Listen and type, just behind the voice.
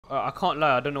I can't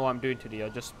lie, I don't know what I'm doing today. I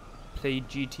just played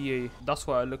GTA. That's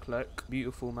what I look like.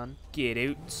 Beautiful, man. Get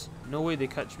out. No way they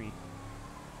catch me.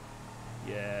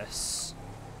 Yes.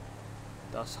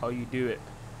 That's how you do it.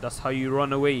 That's how you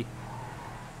run away.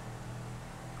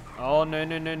 Oh, no,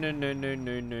 no, no, no, no, no,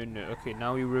 no, no, no. Okay,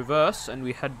 now we reverse and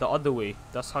we head the other way.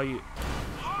 That's how you...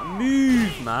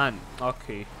 Move, man.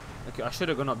 Okay. Okay, I should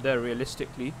have gone up there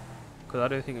realistically. Because I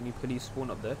don't think any police spawn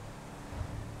up there.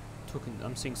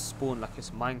 I'm saying spawn like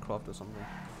it's Minecraft or something.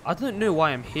 I don't know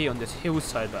why I'm here on this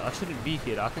hillside, but I shouldn't be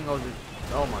here. I think I was...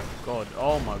 Oh my god.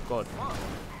 Oh my god.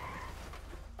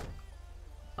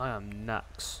 I am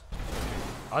Nax.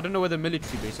 I don't know where the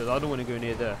military base is. I don't want to go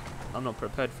near there. I'm not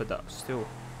prepared for that still.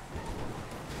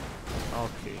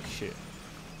 Okay, shit.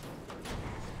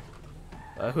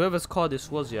 Whoever's car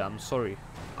this was, yeah, I'm sorry.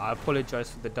 I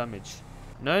apologize for the damage.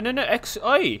 No, no, no,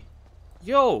 Oi!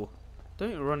 Yo!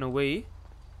 Don't run away.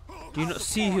 Do you not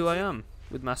see who I am?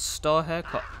 With my star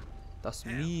haircut. That's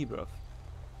me, bro.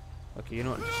 Okay, you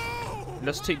know what?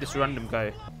 Let's take this random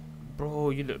guy. Bro,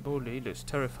 he looks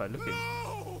terrified. Look at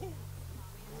him.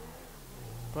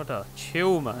 Brother,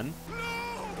 chill, man.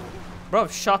 Bro,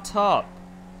 shut up.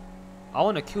 I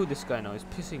want to kill this guy now. He's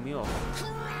pissing me off.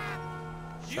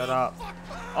 Shut up.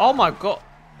 Oh my god.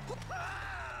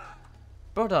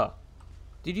 Brother,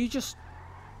 did you just...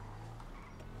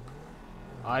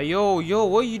 yo,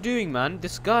 what are you doing, man?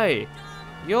 This guy.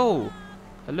 Yo.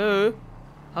 Hello?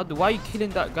 Why are you killing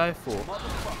that guy for?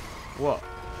 What?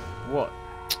 What?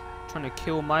 Trying to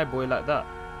kill my boy like that?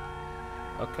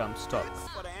 Okay, I'm stuck.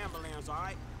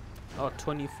 Oh,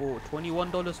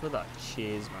 $21 for that.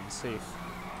 Cheers, man. Safe.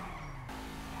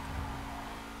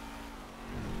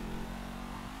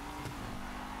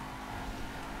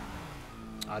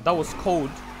 That was cold.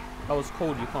 That was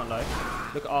cold, you can't lie.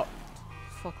 Look up.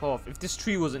 Fuck off. If this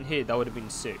tree wasn't here, that would have been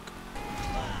sick.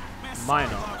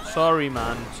 Minor. Sorry,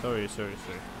 man. Sorry.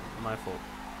 My fault.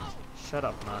 Shut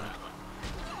up, man.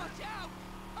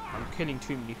 I'm killing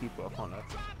too many people, I can't lie.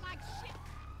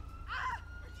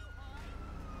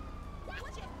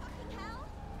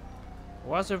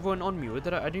 Why is everyone on me? What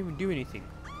did I didn't even do anything.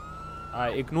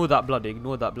 Ignore that blood,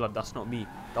 ignore that blood. That's not me.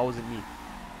 That wasn't me.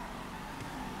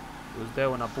 It was there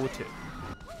when I bought it.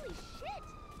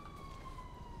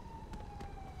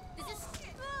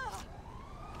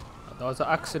 That was an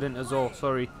accident as well,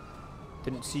 sorry.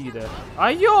 Didn't see you there.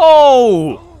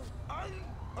 Yo!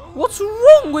 What's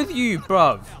wrong with you,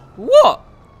 bruv? What?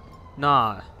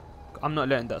 Nah, I'm not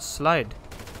letting that slide.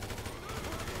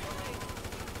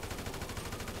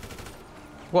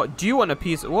 What, do you want a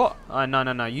piece? What?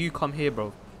 No, you come here,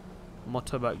 bro.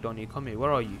 Motorbike Donny, come here.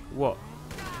 Where are you? What?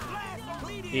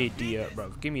 Idiot, bro.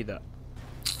 Give me that.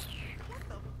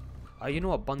 You know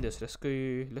what? Bun this. Let's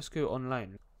go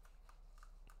online.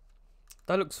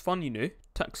 That looks fun, you know.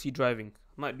 Taxi driving.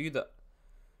 Might do that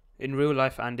in real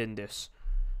life and in this.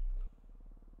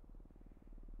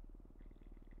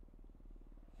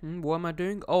 What am I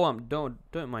doing? Oh,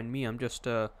 don't mind me. I'm just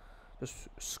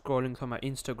scrolling through my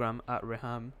Instagram at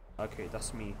Reham. Okay,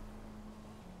 that's me.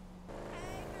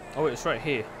 Oh, it's right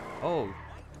here. Oh,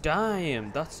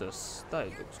 damn, that looks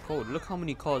cold. Look how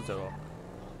many cars there are.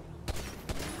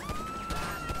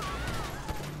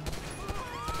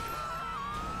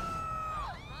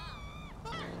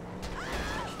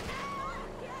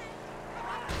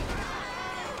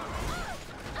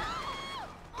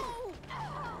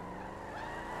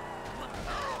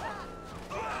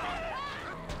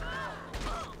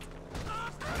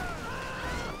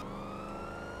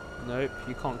 Nope,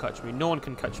 you can't catch me. No one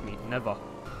can catch me. Never.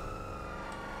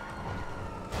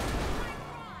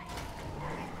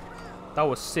 That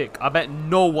was sick. I bet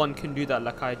no one can do that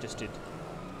like I just did.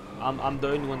 I'm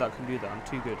the only one that can do that. I'm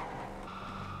too good.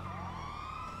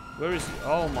 Where is he?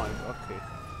 Oh my, okay.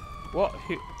 What?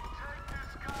 Who?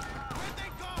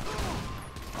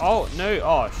 Oh, no.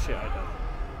 Oh, shit, I died.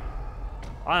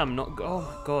 I am not...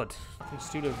 Oh, God. I can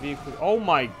steal a vehicle. Oh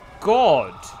my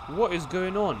God. What is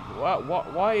going on? Why?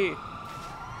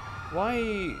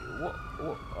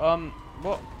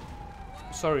 What?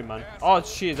 Sorry, man. Oh,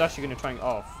 she is actually going to try and...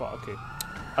 Oh, fuck, okay.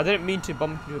 I didn't mean to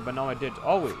bump into it, but now I did.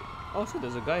 Oh, wait. Oh, so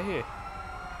there's a guy here.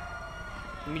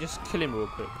 Let me just kill him real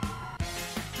quick.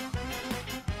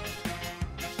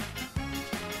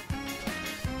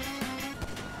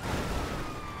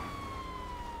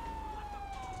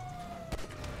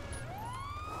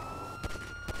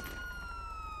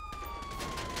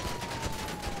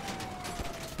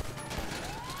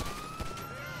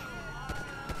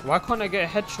 Why can't I get a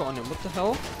headshot on him? What the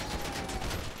hell?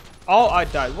 Oh, I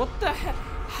died. What the hell?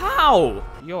 How?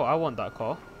 Yo, I want that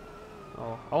car.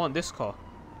 Oh, I want this car.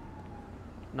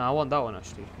 No, I want that one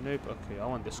actually. Nope. Okay, I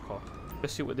want this car.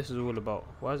 Let's see what this is all about.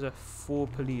 Why is there 4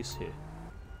 police here?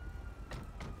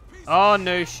 Oh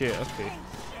no shit. Okay.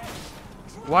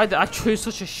 Why did I choose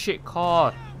such a shit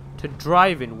car to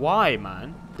drive in? Why,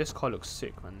 man? This car looks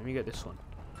sick, man. Let me get this one.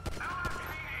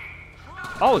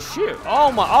 Oh shit.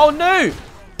 Oh my. Oh no.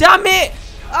 Damn it.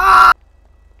 Ah.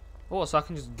 Oh, so I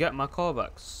can just get my car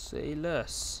back. Say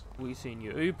less. What are you saying?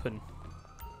 You're open.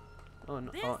 Oh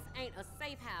no. This ain't a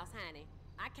safe house, honey.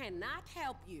 I cannot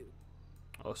help you.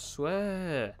 I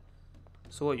swear.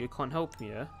 So what? You can't help me,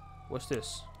 yeah? What's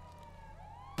this?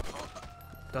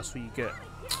 That's what you get.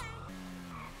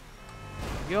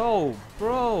 Yo,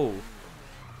 bro.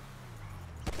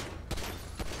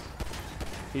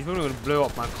 He's probably gonna blow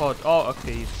up my car. Oh,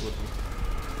 okay, he's good.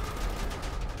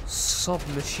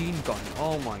 Submachine gun.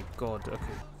 Oh my god.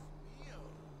 Okay.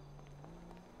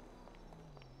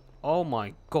 Oh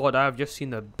my god, I have just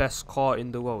seen the best car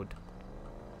in the world.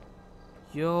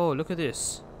 Yo, look at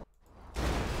this.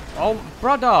 Oh,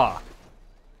 brother.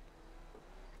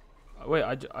 Wait,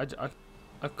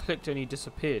 I clicked and he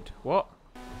disappeared. What?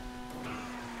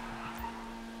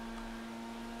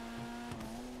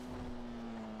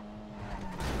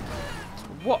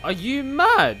 What? Are you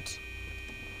mad?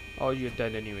 Oh, you're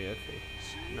dead anyway. Okay.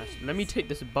 Nice. Let me take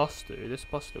this bus though. This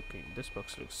bus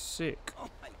looks sick. Oh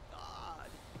my god.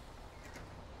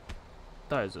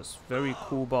 That is a very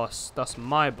cool bus. That's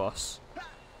my bus.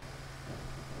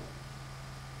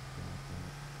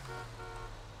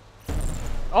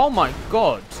 Oh my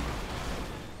god.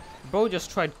 Bro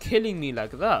just tried killing me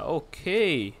like that.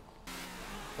 Okay.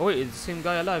 Oh wait, is the same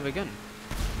guy alive again?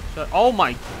 Oh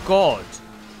my god.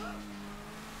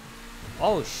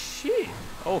 Oh shit.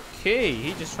 Okay,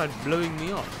 he just tried blowing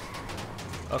me up.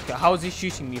 Okay, how is he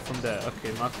shooting me from there?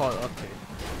 Okay, my car. Okay.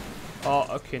 Oh,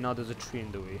 okay. Now there's a tree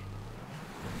in the way.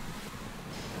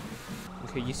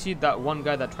 Okay, you see that one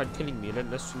guy that tried killing me?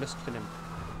 Let's kill him.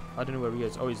 I don't know where he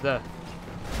is. Oh, he's there.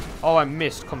 Oh, I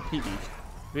missed completely.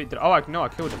 Wait, oh, I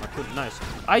killed him. I killed him. Nice.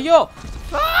 Ayo!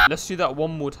 Ah! Let's do that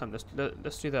one more time.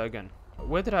 Let's do that again.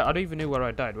 Where did I don't even know where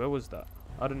I died. Where was that?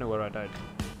 I don't know where I died.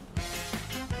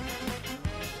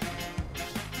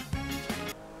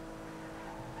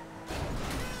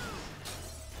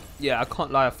 Yeah, I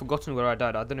can't lie. I've forgotten where I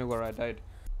died. I don't know where I died.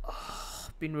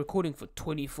 I've been recording for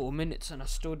 24 minutes and I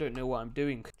still don't know what I'm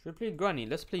doing. Should we play Granny?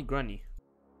 Let's play Granny.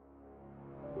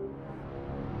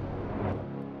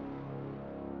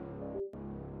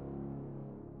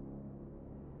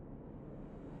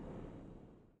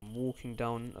 I'm walking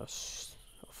down a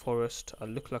forest. I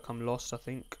look like I'm lost, I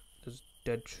think. There's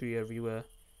dead tree everywhere.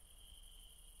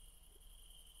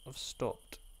 I've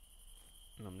stopped.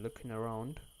 And I'm looking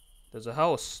around. There's a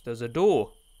house. There's a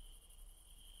door.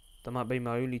 That might be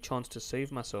my only chance to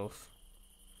save myself.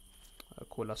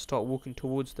 Cool. I start walking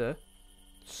towards there.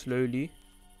 Slowly.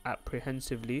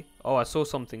 Apprehensively. Oh, I saw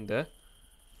something there.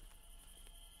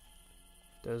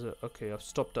 There's a... Okay, I've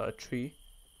stopped at a tree.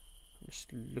 I'm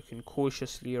just looking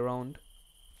cautiously around.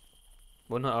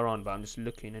 Well, not around, but I'm just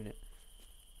looking in it.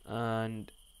 And...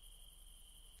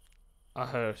 I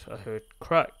heard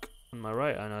crack on my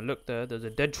right. And I looked there. There's a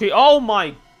dead tree. Oh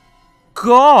my...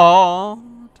 God,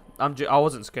 I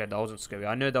wasn't scared. I wasn't scared.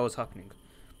 I know that was happening.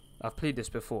 I've played this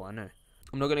before. I know.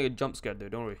 I'm not gonna get jump scared though.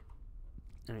 Don't worry.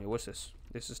 Anyway, what's this?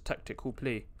 This is tactical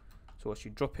play. So what?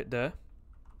 You drop it there.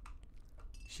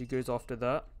 She goes after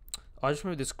that. I just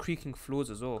remember there's creaking floors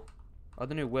as well. I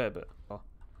don't know where, but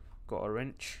got a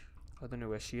wrench. I don't know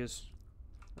where she is.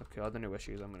 Okay, I don't know where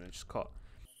she is. I'm gonna just cut.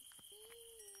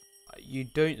 You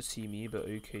don't see me, but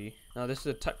okay. Now this is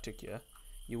a tactic, yeah.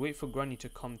 You wait for Granny to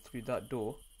come through that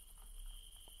door.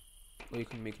 Or you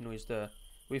can make noise there.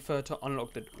 Wait for her to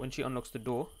unlock the... When she unlocks the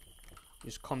door,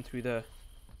 just come through there.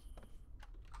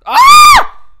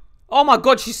 Ah! Oh my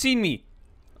god, she's seen me.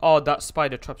 Oh, that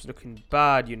spider trap's looking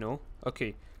bad, you know.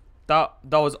 Okay. That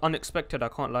was unexpected, I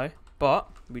can't lie. But,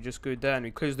 we just go there and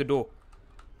we close the door.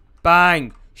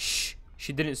 Bang! Shh!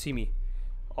 She didn't see me.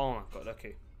 Oh my god,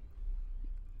 okay.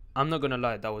 I'm not gonna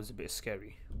lie, that was a bit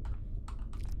scary.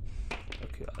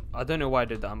 Okay, I don't know why I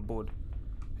did that. I'm bored.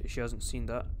 She hasn't seen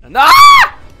that. And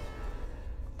ah!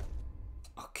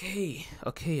 Okay.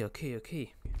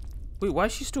 Wait, why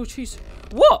is she still chasing?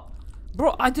 What?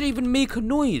 Bro, I didn't even make a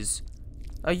noise.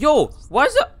 Yo, why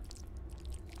is that?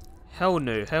 Hell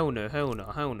no. Okay,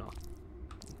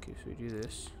 so we do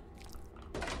this.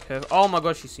 Okay. Oh my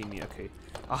god, she's seen me. Okay.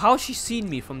 How has she seen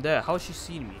me from there? How has she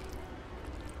seen me?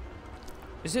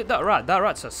 Is it that rat? That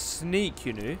rat's a snake,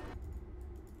 you know.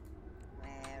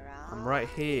 I'm right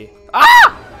here.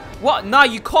 Ah! What? Nah,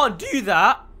 you can't do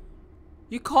that.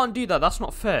 You can't do that. That's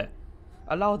not fair.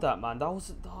 Allow that, man. That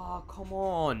was... Ah, come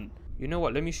on. You know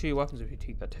what? Let me show you what happens if you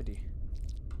take that teddy.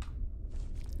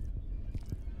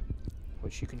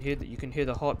 Which you can hear that. You can hear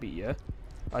the heartbeat. Yeah.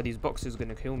 Ah, these boxes are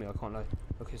gonna kill me. I can't lie.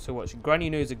 Okay, so watch. Granny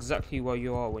knows exactly where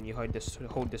you are when you hold this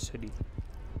hoodie.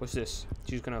 What's this?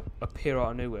 She's gonna appear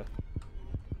out of nowhere.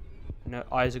 And her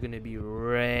eyes are gonna be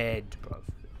red, bruv.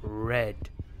 Red.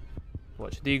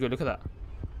 Watch. There you go. Look at that.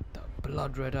 That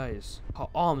blood red eyes. Her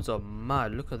arms are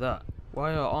mad. Look at that.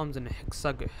 Why are her arms in a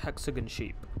hexagon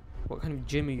shape? What kind of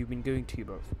gym have you been going to,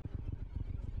 bruv?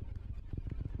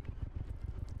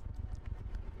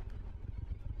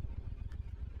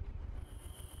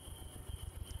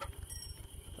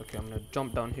 Okay, I'm gonna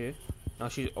jump down here. Now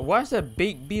why is there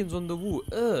baked beans on the wall?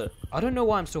 I don't know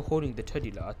why I'm still holding the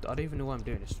teddy. Like, I don't even know why I'm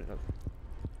doing this. Like,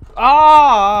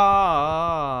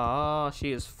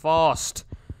 she is fast.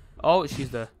 Oh,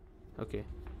 she's there. Okay.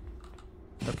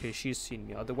 Okay, she's seen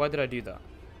me. Why did I do that?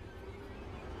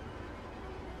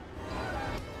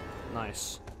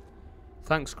 Nice.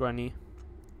 Thanks, Granny.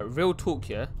 Real talk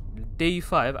here. Day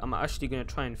 5. I'm actually gonna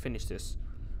try and finish this.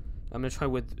 I'm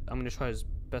gonna try as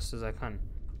best as I can.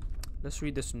 Let's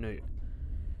read this note.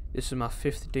 This is my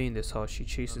 5th day in this house. She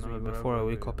chases me before I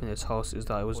wake up in this house. Is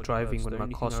that I was driving when my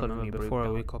car suddenly before I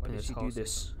wake up in this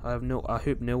house. I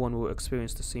hope no one will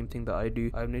experience the same thing that I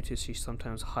do. I've noticed she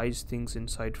sometimes hides things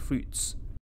inside fruits.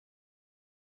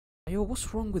 Yo,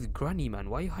 what's wrong with Granny, man?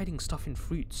 Why are you hiding stuff in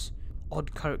fruits?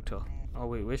 Odd character. Oh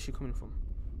wait, where's she coming from?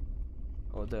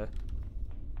 Oh, there.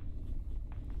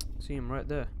 See him right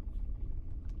there.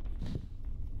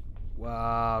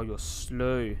 Wow, you're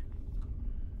slow.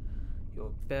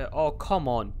 You're better. Oh, come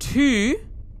on. 2?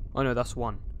 Oh no, that's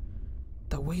 1.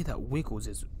 The way that wiggles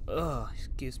is,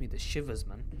 it gives me the shivers,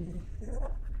 man.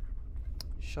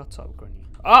 Shut up, Granny.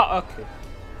 Ah, okay.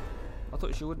 I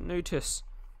thought she wouldn't notice.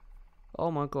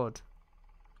 Oh my god.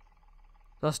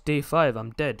 That's day 5. I'm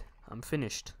dead. I'm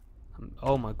finished.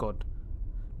 Oh my god.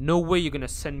 No way you're gonna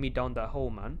send me down that hole,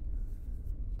 man.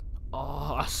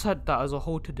 Oh, I said that as a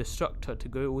hole to distract her to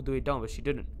go all the way down, but she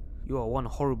didn't. You are one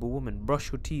horrible woman.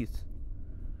 Brush your teeth.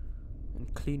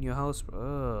 And clean your house,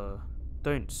 bro.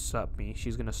 Don't slap me.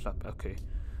 She's gonna slap. Okay.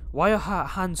 Why are her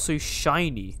hands so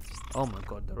shiny? Oh my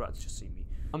god, the rats just see me.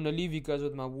 I'm gonna leave you guys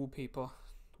with my wallpaper.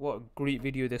 What a great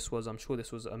video this was. I'm sure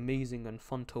this was amazing and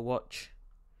fun to watch.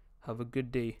 Have a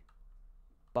good day.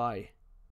 Bye.